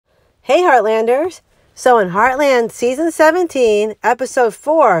Hey Heartlanders! So in Heartland Season 17, Episode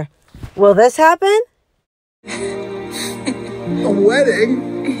 4, will this happen? A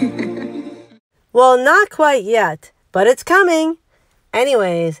wedding? Well, not quite yet, but it's coming.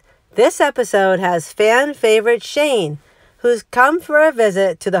 Anyways, this episode has fan favorite Shane, who's come for a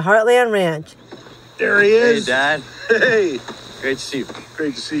visit to the Heartland Ranch. There he is. Hey, Dad. Hey. Great to see you.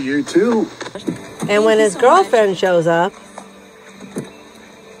 Great to see you, too. And when his girlfriend shows up...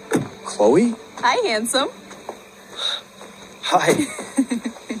 Chloe? Hi, handsome. Hi.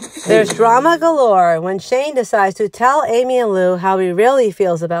 There's drama galore when Shane decides to tell Amy and Lou how he really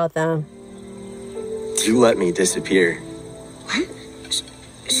feels about them. You let me disappear. What?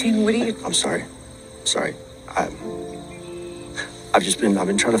 Shane, what are you... I'm sorry. I've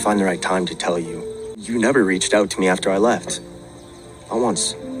been trying to find the right time to tell you. You never reached out to me after I left. Not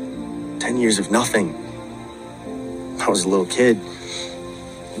once. 10 years of nothing. I was a little kid.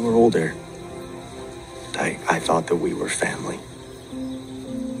 You were older. I thought that we were family.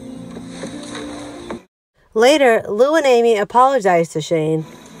 Later, Lou and Amy apologize to Shane.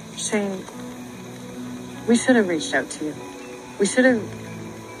 Shane, we should have reached out to you. We should have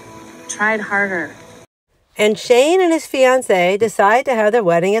tried harder. And Shane and his fiancée decide to have their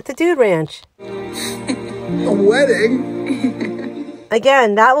wedding at the Dude Ranch. A wedding?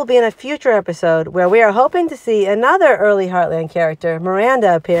 Again, that will be in a future episode where we are hoping to see another early Heartland character,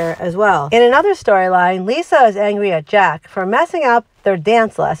 Miranda, appear as well. In another storyline, Lisa is angry at Jack for messing up their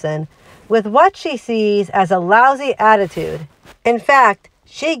dance lesson with what she sees as a lousy attitude. In fact,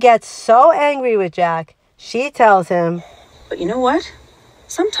 she gets so angry with Jack, she tells him, "But you know what?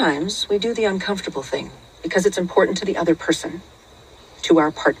 Sometimes we do the uncomfortable thing because it's important to the other person, to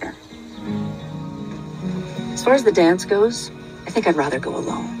our partner. As far as the dance goes, I think I'd rather go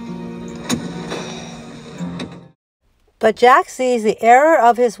alone." But Jack sees the error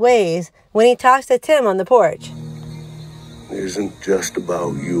of his ways when he talks to Tim on the porch. It isn't just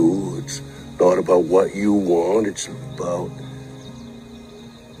about you. It's not about what you want. It's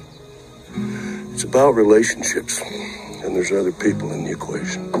about relationships. And there's other people in the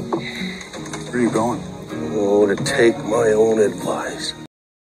equation. Where are you going? Oh, to take my own advice.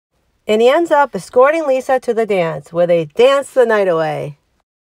 And he ends up escorting Lisa to the dance, where they dance the night away.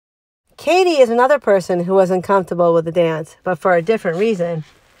 Katie is another person who was uncomfortable with the dance, but for a different reason.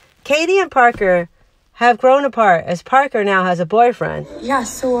 Katie and Parker have grown apart, as Parker now has a boyfriend. Yeah,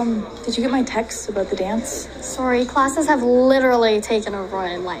 so, did you get my text about the dance? Sorry, classes have literally taken over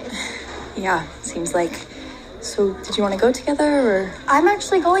my life. Yeah, seems like. So, did you want to go together, or? I'm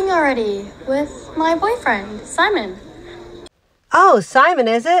actually going already with my boyfriend, Simon. Oh, Simon,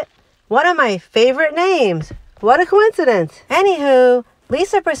 is it? One of my favorite names. What a coincidence. Anywho,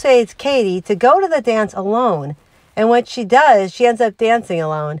 Lisa persuades Katie to go to the dance alone. And when she does, she ends up dancing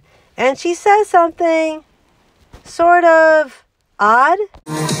alone. And she says something sort of odd.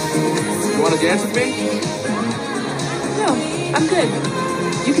 You want to dance with me? No, I'm good.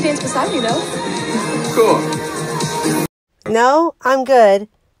 You can dance beside me, though. Cool. No, I'm good.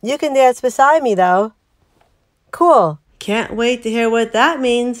 You can dance beside me, though. Cool. Can't wait to hear what that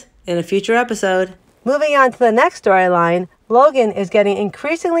means in a future episode. Moving on to the next storyline, Logan is getting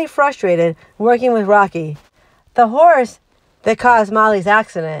increasingly frustrated working with Rocky, the horse that caused Molly's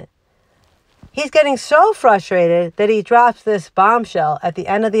accident. He's getting so frustrated that he drops this bombshell at the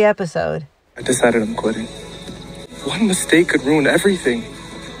end of the episode. I decided I'm quitting. One mistake could ruin everything.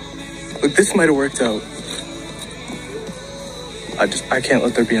 But this might have worked out. I can't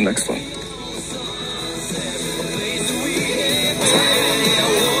let there be a next one.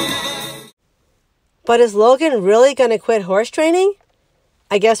 But is Logan really going to quit horse training?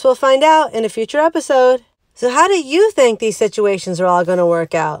 I guess we'll find out in a future episode. So how do you think these situations are all going to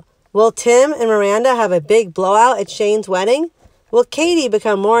work out? Will Tim and Miranda have a big blowout at Shane's wedding? Will Katie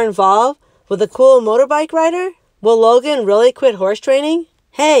become more involved with a cool motorbike rider? Will Logan really quit horse training?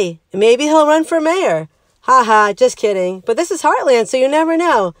 Hey, maybe he'll run for mayor. Haha, just kidding. But this is Heartland, so you never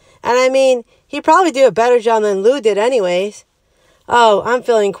know. And I mean, he'd probably do a better job than Lou did anyways. Oh, I'm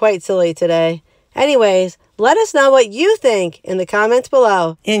feeling quite silly today. Anyways, let us know what you think in the comments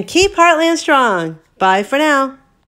below. And keep Heartland strong. Bye for now.